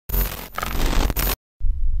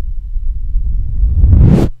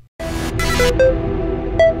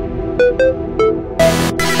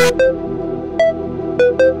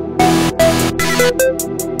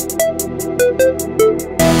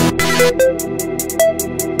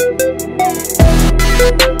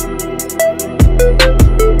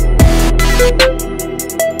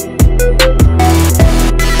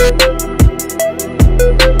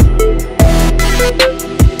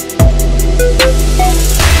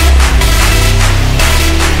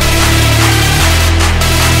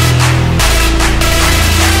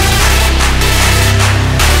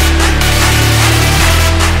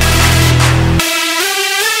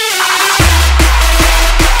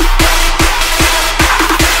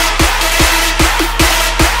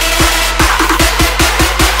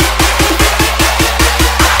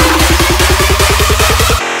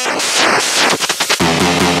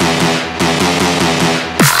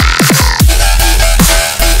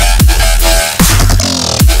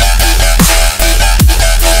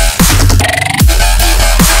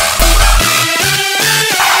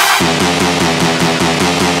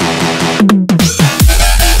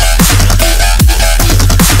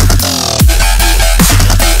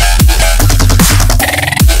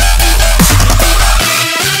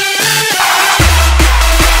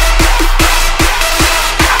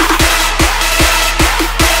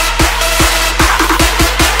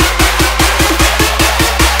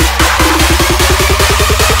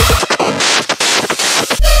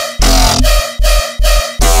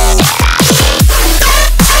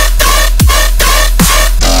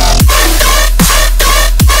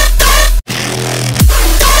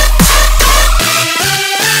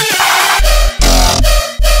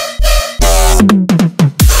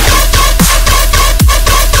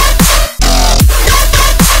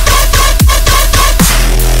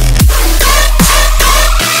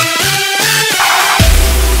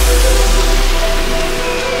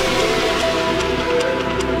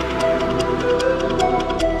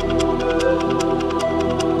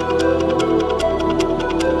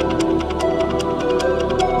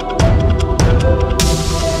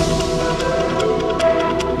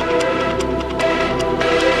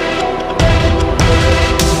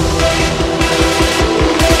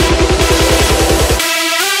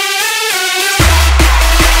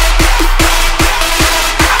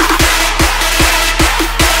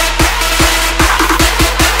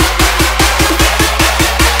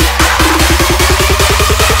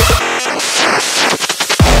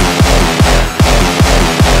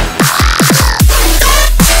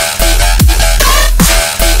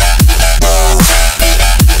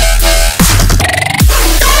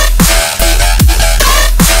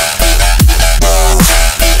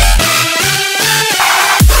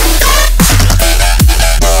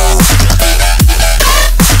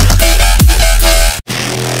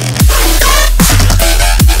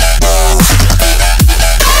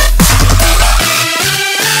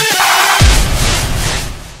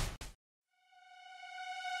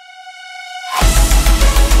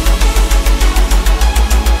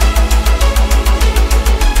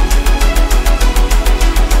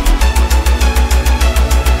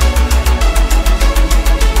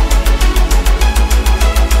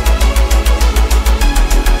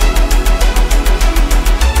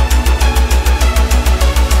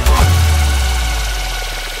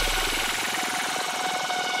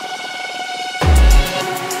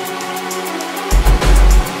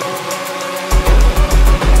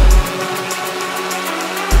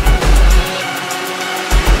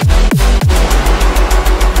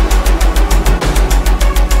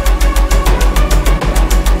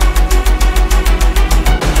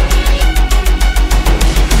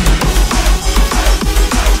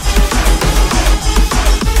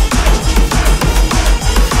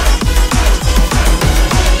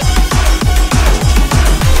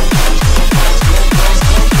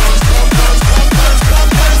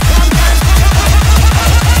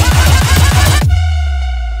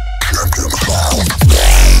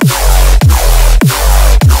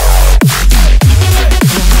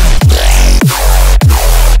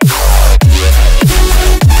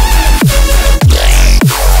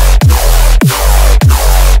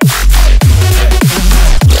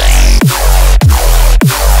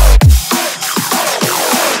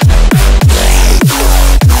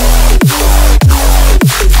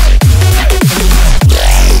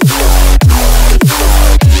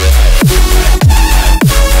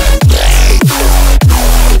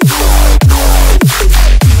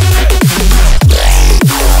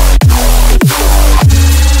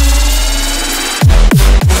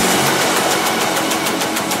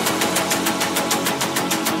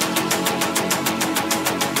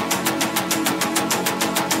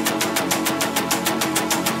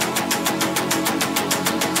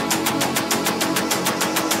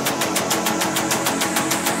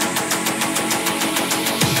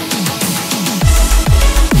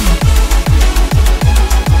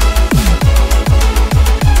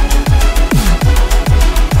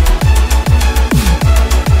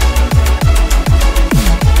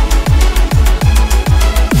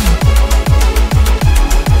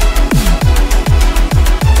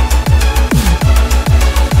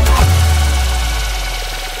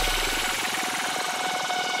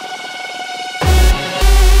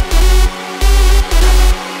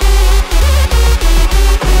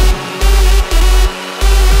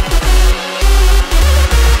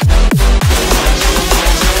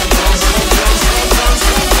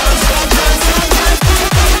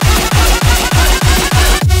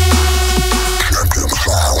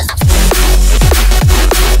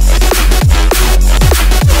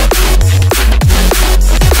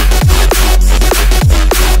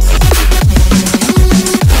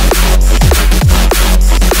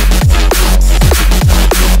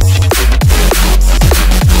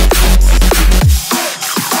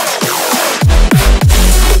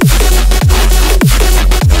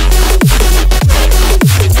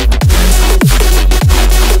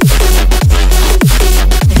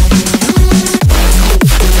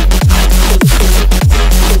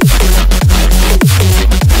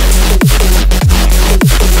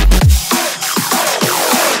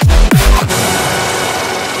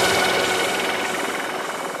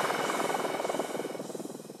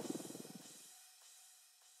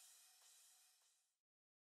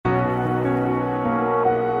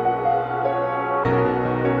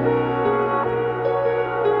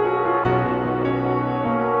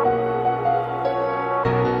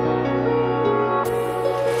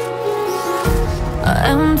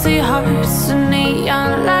Empty hearts and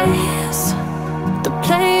neon lights, they're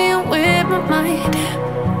playing with my mind.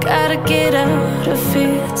 Gotta get out of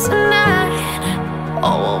here tonight. Oh,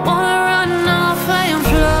 I wanna run off and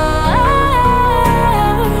fly,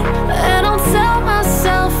 and I'll tell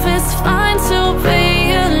myself it's fine to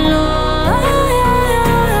be alone,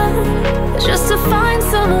 just to find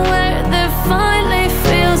somewhere that finally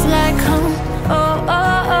feels like home. Oh,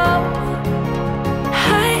 oh, oh.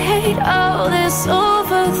 I hate all this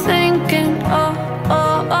overthinking. Oh,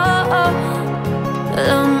 oh, oh, oh.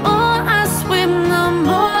 The more I swim, the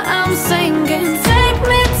more I'm sinking. Take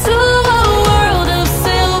me to a world of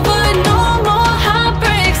silver. No more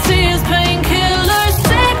heartbreaks, tears, painkillers.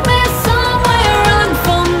 Take me somewhere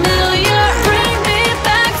unfamiliar. Bring me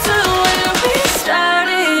back to where we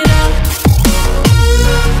started out.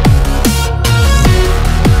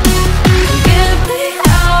 Get me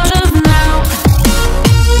out of now,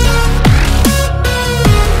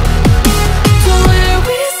 to where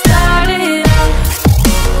we started out.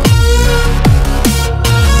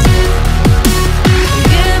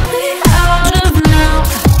 Get me out of now,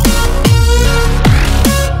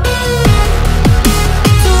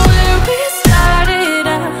 to where we started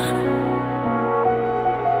out.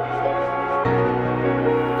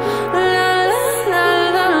 La la la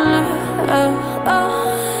la la, oh, oh.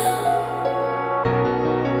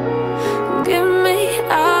 Get me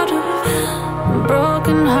out of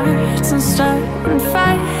broken hearts and starting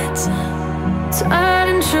fights,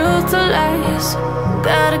 turning truth to lies.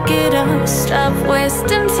 Gotta get up, stop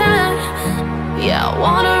wasting time. Yeah, I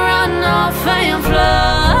wanna run off and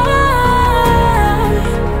fly,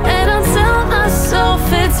 and I'll tell myself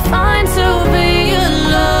it's fine to be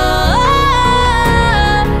alone,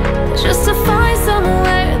 just to find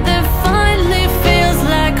somewhere that finally feels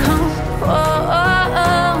like home. Oh, oh,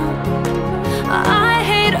 oh. I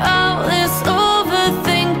hate all this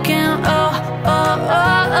overthinking. Oh, oh,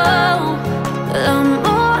 oh, oh. The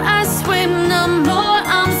more I swim, the more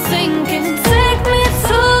I'm sinking. Take me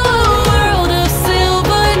to a world of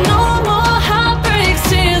silver. No more heartbreaks,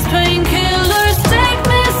 tears, painkillers. Take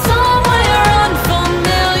me somewhere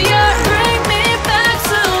unfamiliar. Bring me back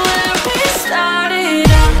to where we started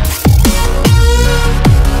out.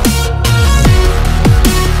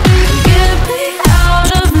 Get me out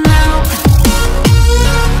of now,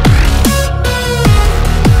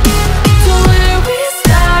 to where we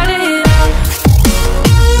started out.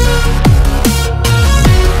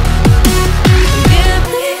 Get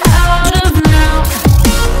me out of now,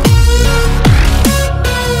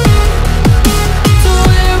 to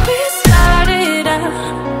where we started out.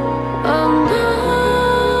 Oh no,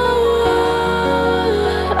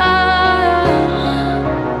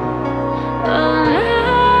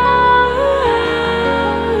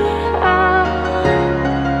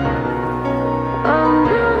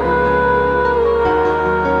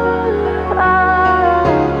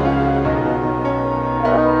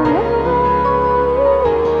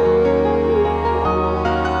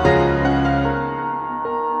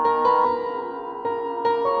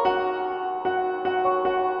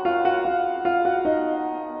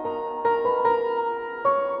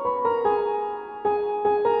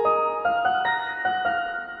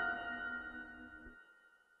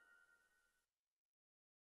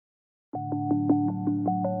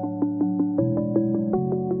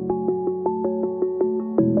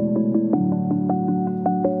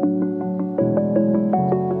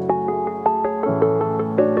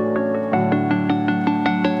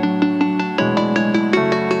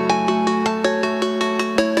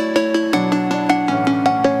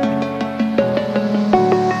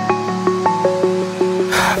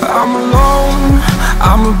 I'm alone,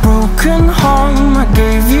 I'm a broken home. I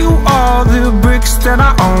gave you all the bricks that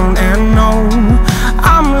I own and know.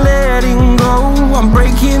 I'm letting go, I'm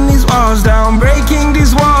breaking these walls down, breaking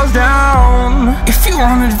these walls down. If you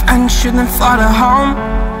want adventure, then fly to home,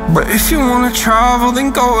 but if you wanna travel,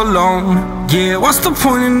 then go alone. Yeah, what's the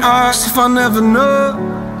point in us if I never know?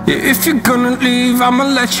 Yeah, if you're gonna leave, I'ma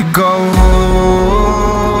let you go.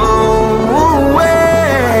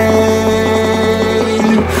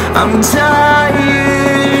 I'm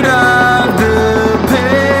tired of the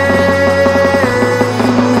pain.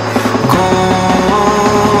 Go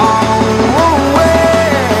away.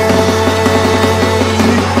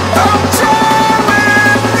 I'm tired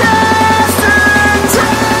with yesterday.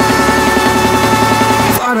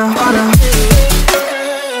 Harder, harder.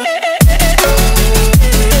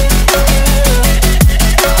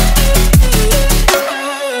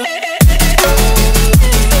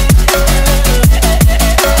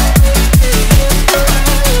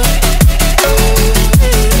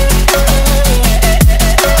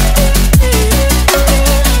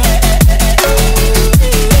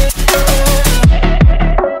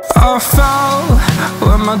 I fell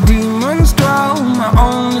where my demons dwell, my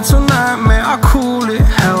own little nightmare, I call it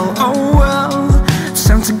hell. Oh well, it's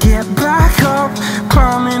time to get back up,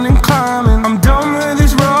 climbing and climbing. I'm done with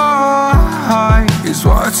this ride, is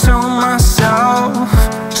what I tell myself,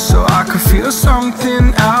 so I could feel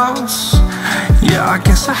something else. Yeah, I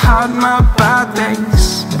guess I had my bad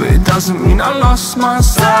days, but it doesn't mean I lost my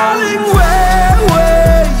style. Darling, where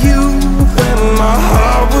were you when my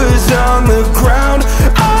heart was on the ground?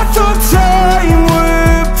 I thought time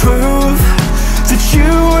would prove that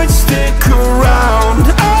you would stick around.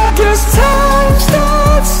 I guess time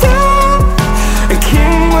stood still, a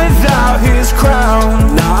king without his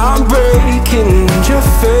crown. Now I'm breaking and you're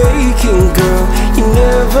faking, girl, you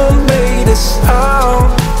never made a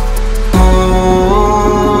sound.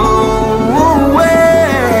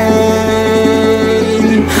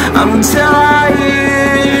 I'm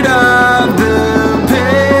tired of the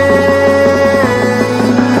pain.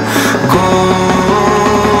 Go